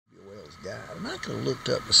guide, and I could have looked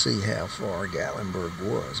up to see how far Gatlinburg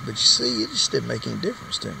was, but you see, it just didn't make any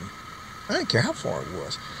difference to me. I didn't care how far it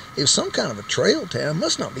was. It was some kind of a trail town. It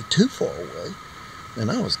must not be too far away,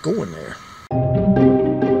 and I was going there.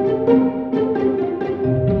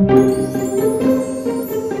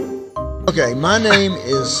 Okay, my name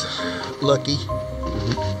is Lucky,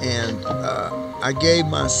 and I gave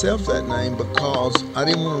myself that name because I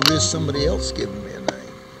didn't want to risk somebody else giving me a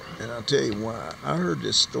name. And I'll tell you why. I heard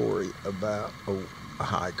this story about a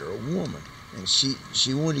hiker, a woman, and she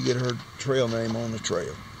wanted to get her trail name on the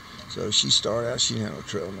trail. So she started out, she didn't have no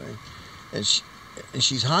trail name. And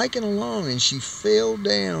she's hiking along, and she fell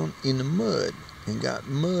down in the mud and got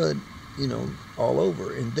mud, all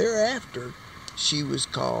over. And thereafter, she was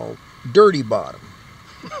called Dirty Bottom.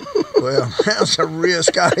 Well, that's a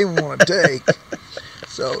risk I didn't want to take.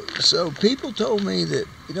 So people told me that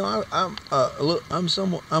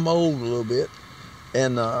I'm old a little bit,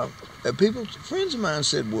 and friends of mine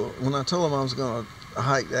said, well, when I told them I was going to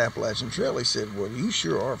hike the Appalachian Trail, they said, well, you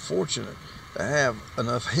sure are fortunate to have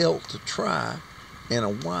enough health to try, and a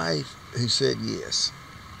wife who said yes.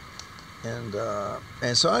 And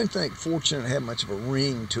so I didn't think fortunate had much of a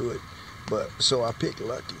ring to it, so I picked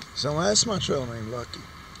Lucky. So that's my trail name, Lucky.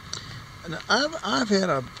 And I've had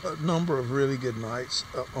a number of really good nights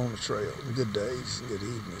on the trail, good days and good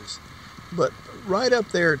evenings. But right up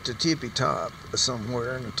there at the tippy top,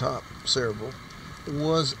 somewhere in the top several,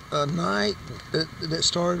 was a night that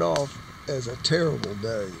started off as a terrible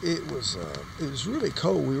day. It was really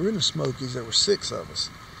cold. We were in the Smokeys. There were 6 of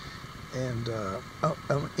us, and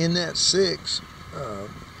in that 6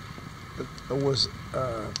 was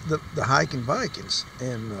the hiking Vikings,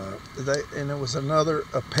 and there was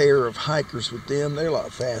a pair of hikers with them. They're a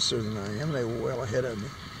lot faster than I am. They were well ahead of me,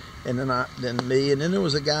 and then me, and then there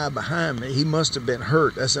was a guy behind me. He must have been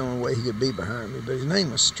hurt. That's the only way he could be behind me. But his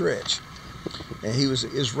name was Stretch, and he was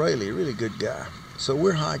an Israeli, a really good guy. So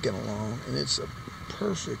we're hiking along, and it's a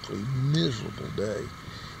perfectly miserable day.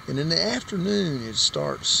 And in the afternoon, it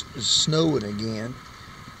starts snowing again.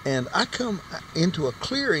 And I come into a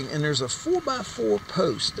clearing, and there's a 4x4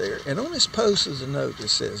 post there. And on this post is a note that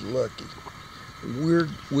says, Lucky.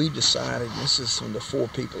 We decided, this is from the 4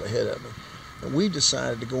 people ahead of me, and we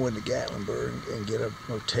decided to go into Gatlinburg and get a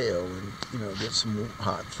motel and, get some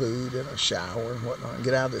hot food and a shower and whatnot and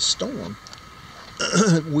get out of this storm.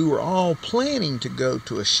 We were all planning to go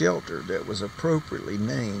to a shelter that was appropriately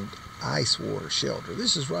named Ice Water Shelter.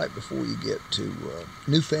 This is right before you get to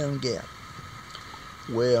Newfound Gap.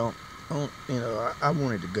 Well, I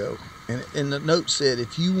wanted to go, and the note said,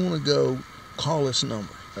 if you want to go, call this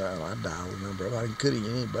number. I dialed the number. I couldn't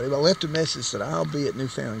get anybody, but I left a message that I'll be at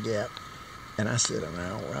Newfound Gap, and I said an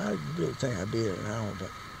hour. I really think I'd be at an hour, but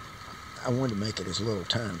I wanted to make it as little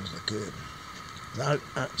time as I could.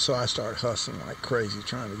 So I started hustling like crazy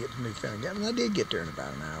trying to get to Newfound Gap, and I did get there in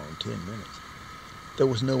about an hour and 10 minutes. There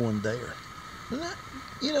was no one there. And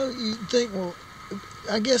you think, well,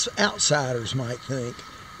 I guess outsiders might think,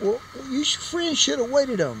 well, friends should have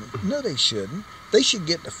waited on me. No, they shouldn't. They should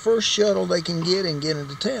get the first shuttle they can get and get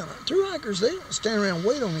into town. Thru-hikers, they don't stand around and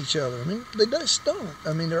wait on each other. I mean, they just don't.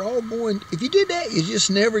 I mean, they're all going. If you did that,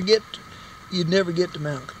 you'd never get to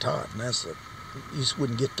Mount Katahdin. You just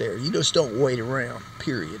wouldn't get there. You just don't wait around,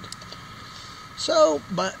 period. So,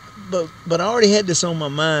 but I already had this on my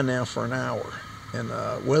mind now for an hour. And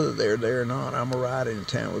whether they're there or not, I'm going to ride into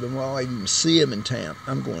town with them. While I even see them in town,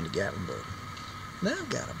 I'm going to Gatlinburg. Now I've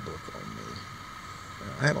got a book on me.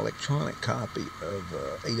 I had an electronic copy of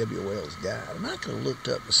AWL's guide, and I could have looked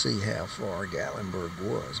up to see how far Gatlinburg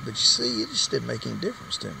was. But you see, it just didn't make any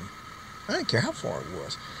difference to me. I didn't care how far it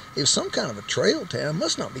was. It was some kind of a trail town. It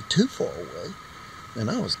must not be too far away.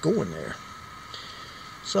 And I was going there.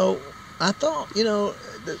 So I thought, the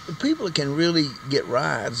people that can really get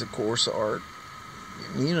rides, of course, are,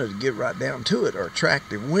 to get right down to it, are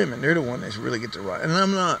attractive women. They're the ones that really get to ride. And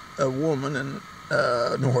I'm not a woman and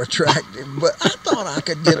nor attractive, but I thought I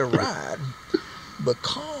could get a ride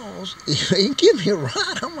because if they didn't give me a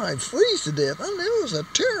ride, I might freeze to death. I mean, it was a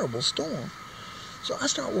terrible storm. So I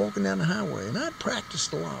started walking down the highway, and I'd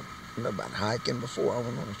practiced a lot about hiking before I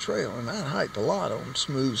went on a trail, and I'd hiked a lot on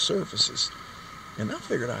smooth surfaces. And I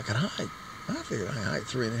figured I could hike. I figured I could hike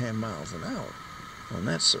 3.5 miles an hour on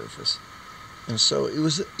that surface. And so it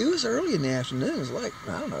was early in the afternoon. It was like,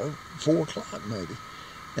 4 o'clock maybe.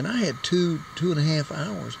 And I had 2.5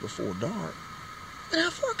 hours before dark. And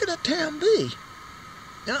how far could that town be?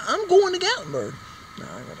 Now, I'm going to Gatlinburg.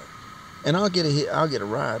 And I'll get a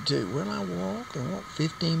ride too. Well, I walk,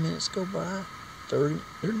 15 minutes go by, 30.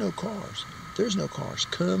 There's no cars. There's no cars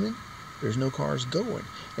coming There's no cars going.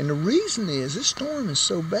 And the reason is this storm is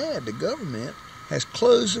so bad, the government has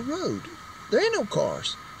closed the road. There ain't no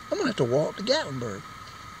cars. I'm going to have to walk to Gatlinburg.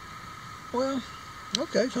 Well,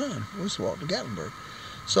 okay, fine. We'll just walk to Gatlinburg.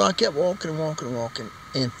 So I kept walking and walking and walking.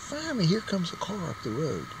 And finally, here comes a car up the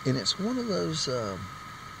road. And it's one of those,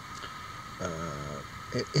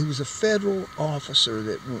 it was a federal officer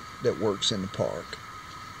that works in the park.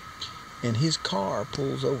 And his car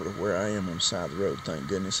pulls over to where I am on the side of the road, thank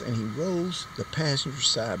goodness, and he rolls the passenger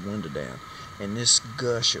side window down, and this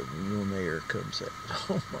gush of warm air comes out.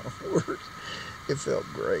 Oh, my word. It felt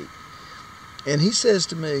great. And he says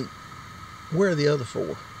to me, where are the other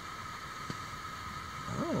four?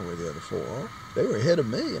 I don't know where the other four are. They were ahead of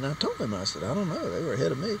me, and I told him, I said, I don't know. They were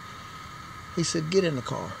ahead of me. He said, get in the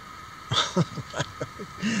car.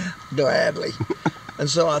 Gladly. And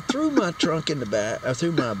so I threw my trunk in the back. I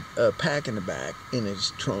threw my pack in the back in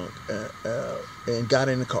his trunk and got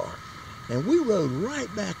in the car. And we rode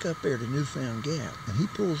right back up there to Newfound Gap. And he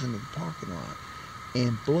pulls into the parking lot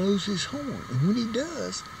and blows his horn. And when he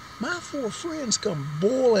does, my four friends come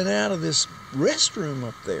boiling out of this restroom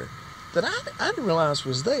up there that I didn't realize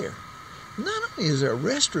was there. Not only is there a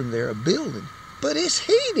restroom there, a building, but it's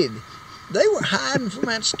heated. They were hiding from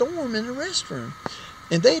that storm in the restroom.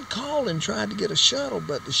 And they had called and tried to get a shuttle,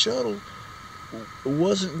 but the shuttle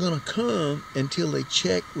wasn't going to come until they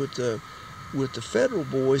checked with the federal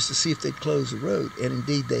boys to see if they'd close the road. And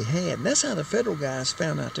indeed they had. And that's how the federal guys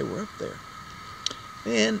found out they were up there.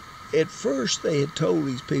 And at first they had told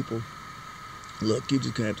these people, look, you're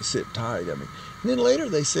just going to have to sit tight. I mean, and then later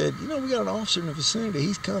they said, you know, we got an officer in the vicinity.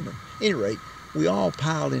 He's coming. At any rate, we all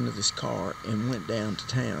piled into this car and went down to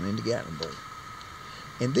town, into Gatlinburg.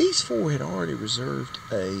 And these four had already reserved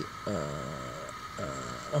a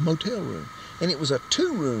motel room. And it was a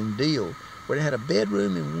two-room deal where they had a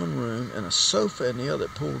bedroom in one room and a sofa in the other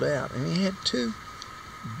that pulled out. And they had two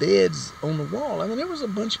beds on the wall. I mean, there was a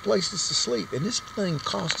bunch of places to sleep. And this thing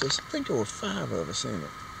cost us, I think there were 5 of us in it.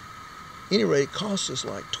 Anyway, it cost us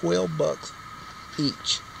like $12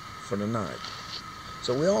 each for the night.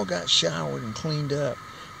 So we all got showered and cleaned up.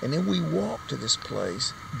 And then we walked to this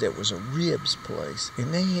place that was a ribs place.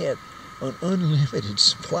 And they had an unlimited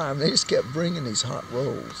supply. And they just kept bringing these hot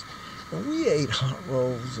rolls. And we ate hot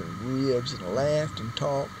rolls and ribs and laughed and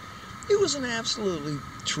talked. It was an absolutely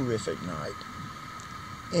terrific night.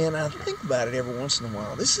 And I think about it every once in a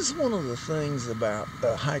while. This is one of the things about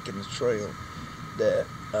hiking the trail that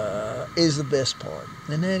is the best part.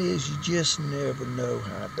 And that is you just never know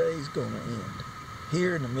how a day's going to end.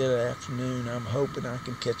 Here in the mid-afternoon, I'm hoping I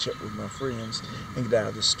can catch up with my friends and get out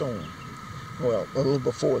of the storm. Well, a little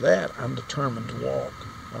before that, I'm determined to walk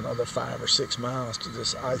another 5 or 6 miles to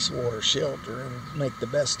this ice water shelter and make the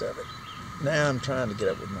best of it. Now I'm trying to get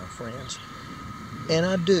up with my friends. And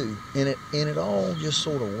I do. And it all just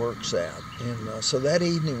sort of works out. And so that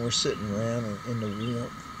evening we're sitting around in the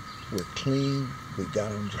warmth. We're clean. We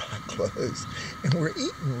got on dry clothes. And we're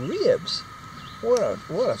eating ribs. What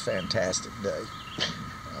a fantastic day.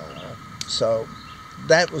 So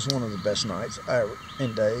that was one of the best nights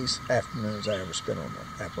and days, afternoons I ever spent on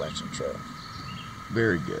the Appalachian Trail.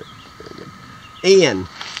 Very good. Very good. And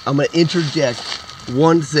I'm going to interject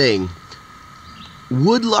one thing.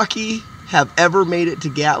 Would Lucky have ever made it to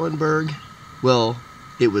Gatlinburg? Well,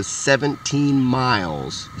 it was 17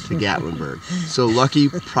 miles to Gatlinburg. So Lucky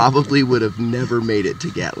probably would have never made it to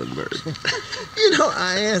Gatlinburg. You know,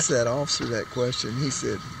 I asked that officer that question. He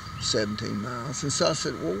said 17 miles. And so I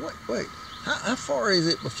said, well, wait. How far is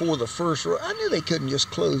it before the first road? I knew they couldn't just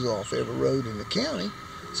close off every road in the county.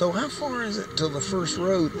 So how far is it till the first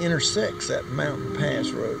road intersects that Mountain Pass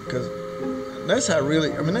Road? Because that's how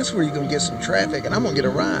really, I mean, that's where you're going to get some traffic, and I'm going to get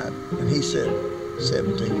a ride. And he said,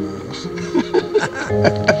 17 miles.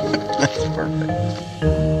 That's perfect.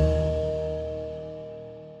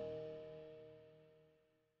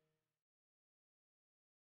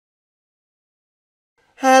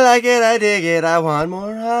 I like it, I dig it, I want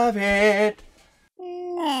more of it.